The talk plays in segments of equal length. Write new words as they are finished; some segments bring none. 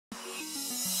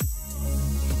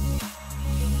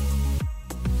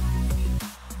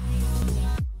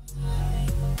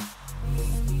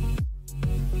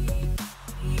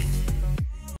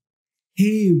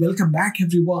Hey, welcome back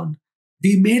everyone.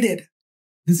 We made it.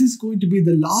 This is going to be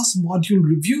the last module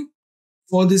review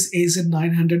for this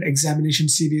AZ-900 examination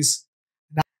series.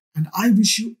 And I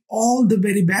wish you all the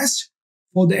very best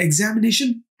for the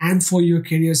examination and for your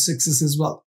career success as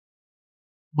well.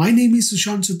 My name is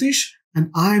Sushant Sutish and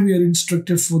I am your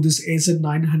instructor for this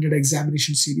AZ-900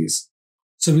 examination series.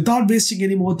 So without wasting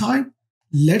any more time,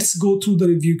 let's go through the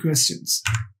review questions.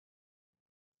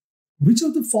 Which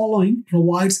of the following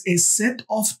provides a set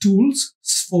of tools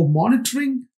for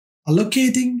monitoring,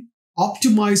 allocating,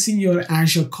 optimizing your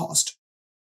Azure cost?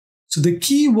 So the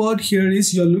key word here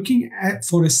is you're looking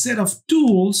for a set of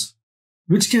tools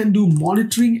which can do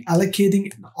monitoring,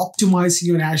 allocating, and optimizing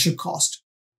your Azure cost.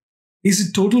 Is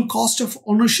it total cost of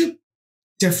ownership?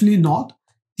 Definitely not.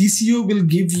 TCO will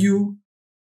give you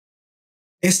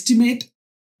estimate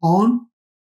on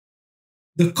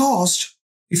the cost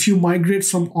if you migrate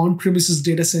from on-premises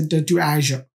data center to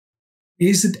Azure.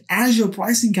 Is it Azure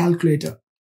pricing calculator?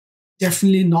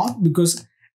 Definitely not, because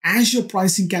Azure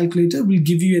pricing calculator will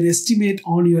give you an estimate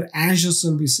on your Azure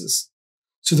services.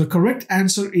 So the correct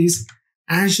answer is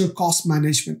Azure Cost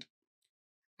Management.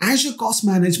 Azure Cost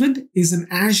Management is an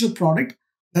Azure product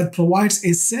that provides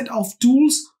a set of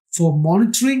tools for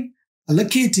monitoring,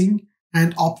 allocating,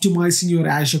 and optimizing your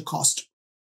Azure cost.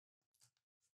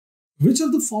 Which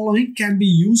of the following can be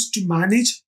used to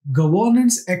manage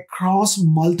governance across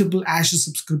multiple Azure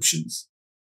subscriptions?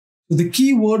 So the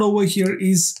key word over here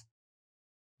is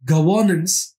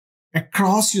governance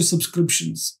across your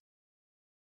subscriptions.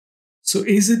 So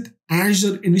is it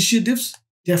Azure Initiatives?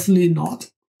 Definitely not.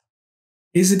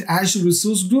 Is it Azure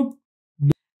Resource Group?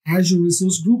 No. Azure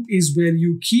Resource Group is where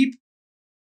you keep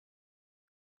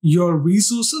your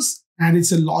resources and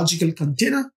it's a logical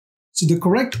container. So the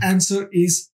correct answer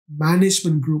is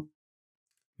Management Group.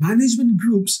 Management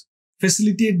groups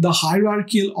facilitate the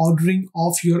hierarchical ordering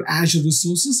of your Azure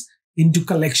resources into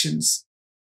collections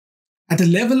at a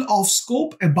level of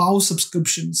scope above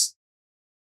subscriptions.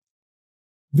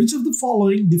 Which of the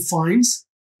following defines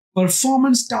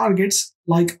performance targets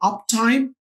like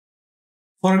uptime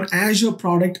for an Azure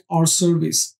product or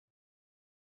service?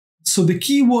 So the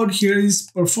key word here is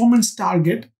performance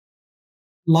target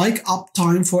like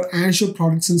uptime for Azure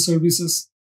products and services.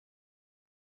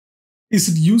 Is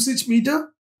it usage meter?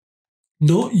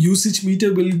 No, usage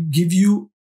meter will give you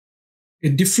a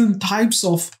different types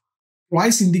of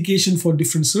price indication for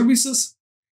different services.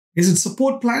 Is it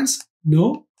support plans?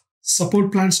 No,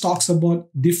 support plans talks about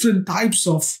different types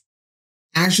of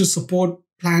Azure support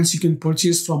plans you can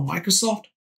purchase from Microsoft.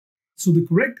 So the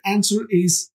correct answer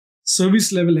is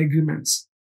service level agreements.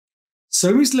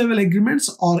 Service level agreements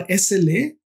or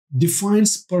SLA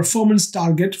defines performance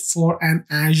target for an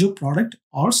Azure product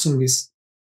or service.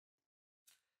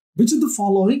 Which of the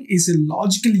following is a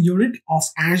logical unit of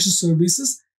Azure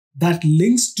services that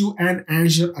links to an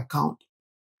Azure account?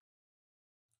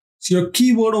 So your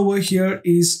keyword over here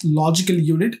is logical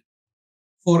unit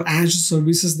for Azure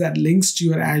services that links to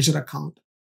your Azure account.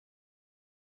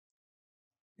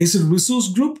 Is it resource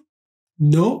group?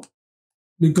 No,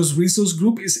 because resource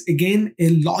group is again a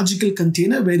logical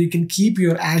container where you can keep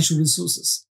your Azure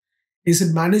resources. Is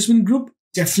it management group?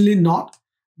 Definitely not.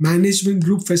 Management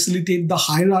group facilitate the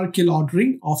hierarchical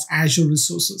ordering of Azure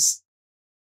resources.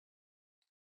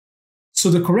 So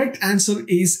the correct answer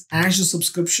is Azure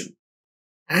subscription.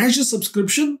 Azure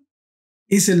subscription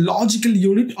is a logical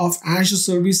unit of Azure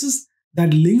services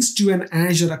that links to an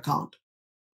Azure account.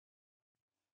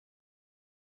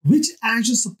 Which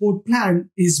Azure support plan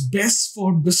is best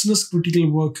for business critical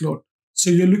workload?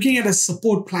 So you're looking at a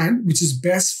support plan which is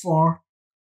best for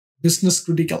business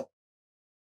critical.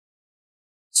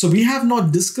 So we have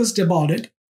not discussed about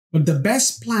it, but the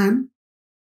best plan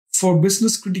for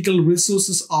business critical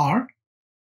resources are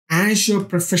Azure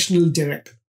Professional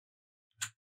Direct.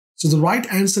 So the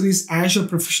right answer is Azure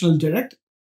Professional Direct,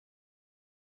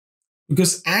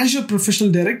 because Azure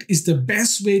Professional Direct is the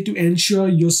best way to ensure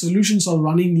your solutions are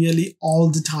running nearly all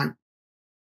the time.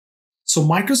 So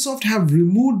Microsoft have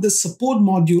removed the support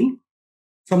module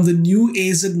from the new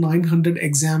AZ-900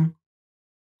 exam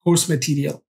course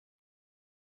material.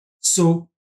 So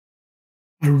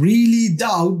I really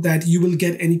doubt that you will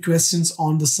get any questions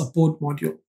on the support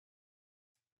module.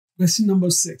 Question number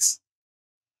 6.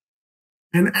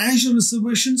 An Azure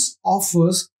Reservations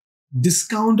offers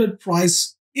discounted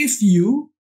price if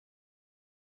you.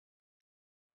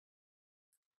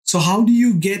 So how do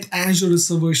you get Azure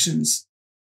Reservations?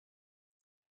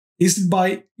 Is it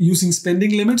by using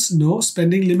spending limits? No,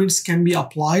 spending limits can be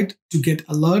applied to get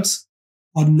alerts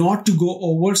or not to go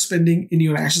overspending in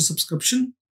your Azure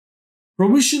subscription.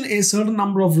 Provision a certain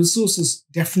number of resources,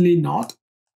 definitely not.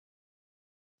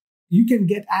 You can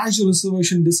get Azure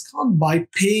reservation discount by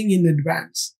paying in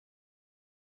advance.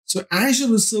 So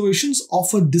Azure reservations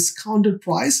offer discounted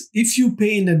price if you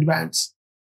pay in advance.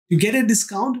 To get a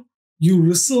discount, you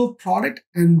reserve product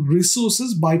and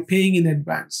resources by paying in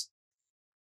advance.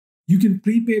 You can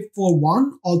prepay for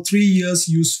 1 or 3 years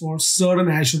use for certain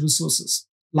Azure resources,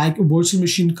 like a virtual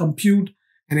machine compute,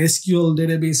 an SQL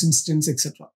database instance,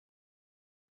 etc.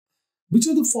 Which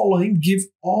of the following give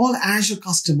all Azure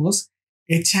customers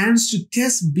a chance to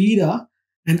test beta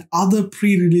and other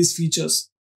pre-release features?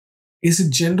 Is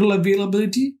it general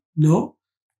availability? No.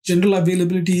 General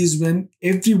availability is when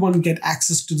everyone gets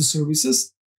access to the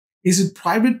services. Is it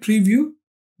private preview?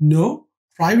 No.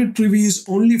 Private preview is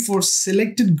only for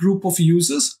selected group of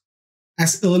users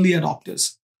as early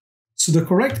adopters. So the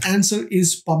correct answer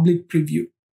is public preview.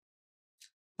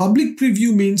 Public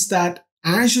preview means that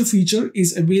Azure feature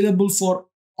is available for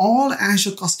all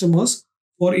Azure customers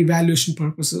for evaluation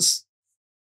purposes.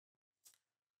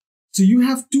 So you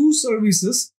have two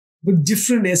services with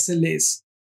different SLAs.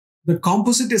 The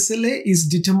composite SLA is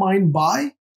determined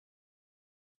by,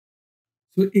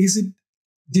 so is it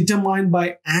determined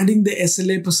by adding the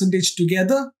SLA percentage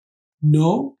together?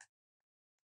 No.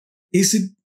 Is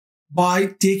it by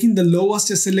taking the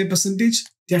lowest SLA percentage?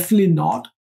 Definitely not.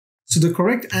 So the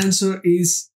correct answer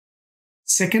is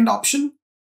second option,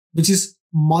 which is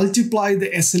multiply the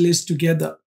SLAs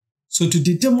together. So to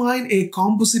determine a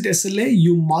composite SLA,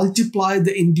 you multiply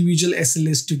the individual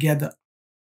SLAs together.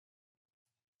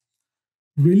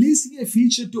 Releasing a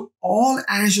feature to all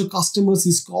Azure customers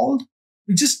is called,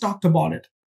 we just talked about it.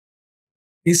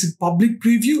 Is it public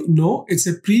preview? No, it's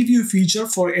a preview feature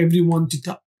for everyone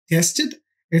to test it.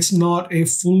 It's not a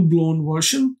full-blown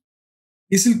version.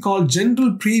 Is it called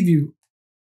general preview?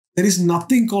 There is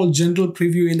nothing called general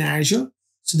preview in Azure.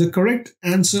 So the correct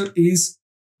answer is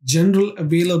general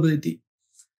availability.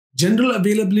 General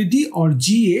availability, or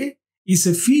GA, is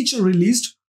a feature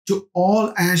released to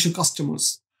all Azure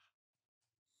customers.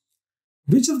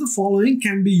 Which of the following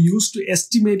can be used to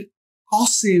estimate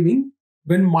cost saving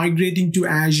when migrating to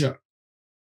Azure?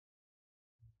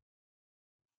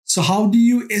 So how do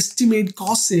you estimate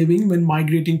cost saving when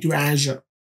migrating to Azure?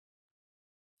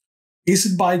 Is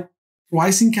it by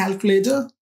pricing calculator?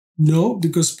 No,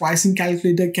 because pricing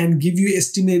calculator can give you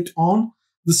estimate on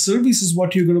the services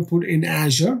what you're going to put in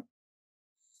Azure.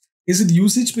 Is it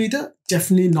usage meter?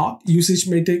 Definitely not. Usage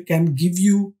meter can give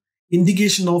you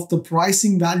indication of the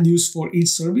pricing values for each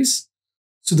service.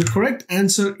 So the correct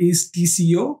answer is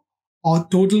TCO, or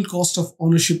total cost of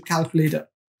ownership calculator.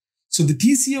 So the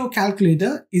TCO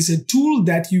calculator is a tool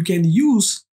that you can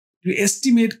use to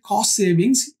estimate cost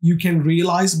savings you can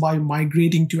realize by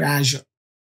migrating to Azure.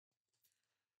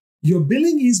 Your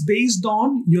billing is based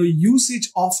on your usage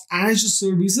of Azure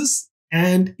services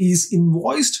and is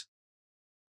invoiced.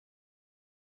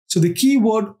 So the key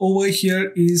word over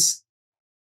here is,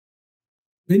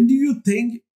 when do you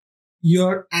think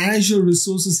your Azure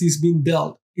resources is being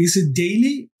billed? Is it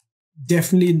daily?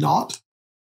 Definitely not.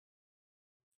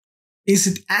 Is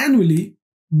it annually?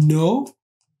 No.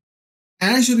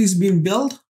 Azure is being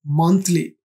billed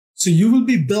monthly. So you will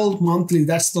be billed monthly.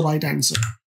 That's the right answer.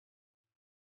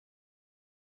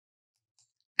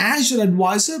 Azure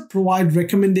Advisor provide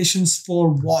recommendations for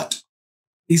what?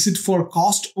 Is it for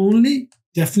cost only?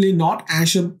 Definitely not.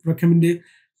 Azure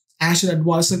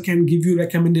Advisor can give you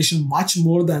recommendation much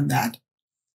more than that.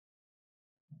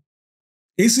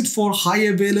 Is it for high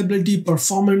availability,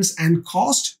 performance, and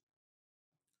cost?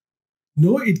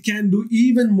 No, it can do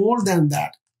even more than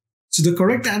that. So the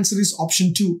correct answer is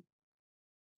option 2.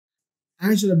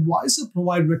 Azure Advisor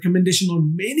provide recommendation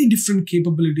on many different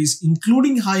capabilities,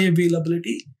 including high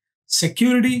availability,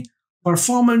 security,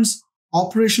 performance,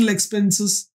 operational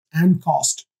expenses, and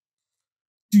cost.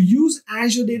 To use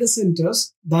Azure data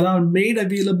centers that are made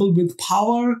available with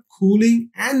power, cooling,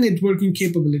 and networking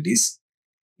capabilities,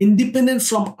 independent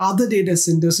from other data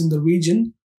centers in the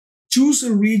region, choose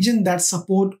a region that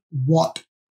support what?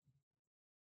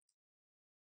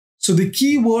 So the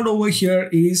key word over here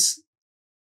is,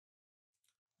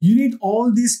 you need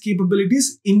all these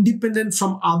capabilities independent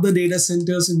from other data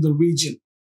centers in the region.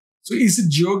 So is it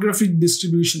geographic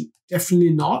distribution? Definitely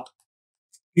not.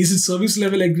 Is it service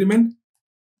level agreement?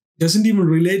 Doesn't even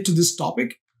relate to this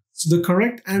topic. So the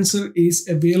correct answer is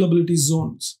availability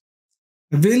zones.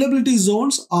 Availability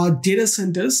zones are data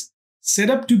centers set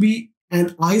up to be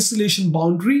an isolation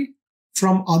boundary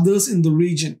from others in the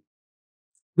region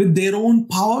with their own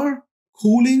power,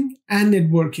 cooling, and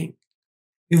networking.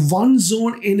 If one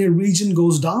zone in a region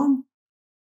goes down,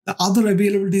 the other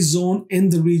availability zone in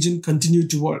the region continue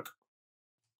to work?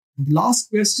 The last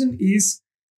question is,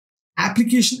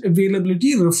 application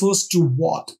availability refers to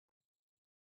what?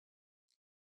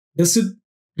 Does it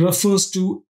refers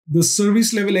to the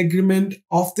service level agreement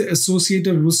of the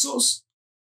associated resource?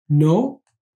 No.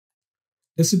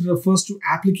 Does it refers to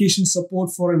application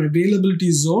support for an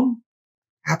availability zone?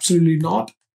 Absolutely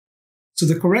not. So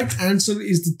the correct answer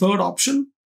is the third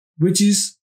option, which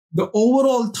is the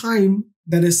overall time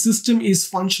that a system is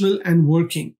functional and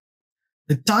working.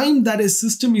 The time that a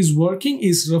system is working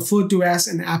is referred to as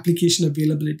an application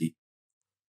availability.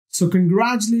 So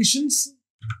congratulations,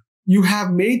 you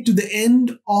have made to the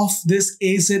end of this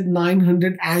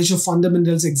AZ-900 Azure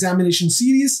Fundamentals examination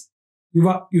series.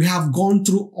 You have gone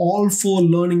through all 4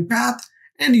 learning paths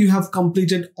and you have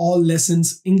completed all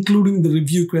lessons, including the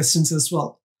review questions as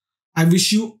well. I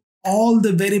wish you all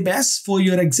the very best for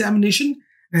your examination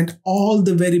and all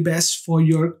the very best for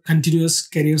your continuous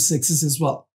career success as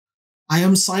well. I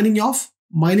am signing off.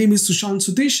 My name is Sushant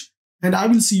Sutish and I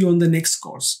will see you on the next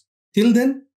course. Till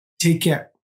then, take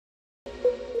care.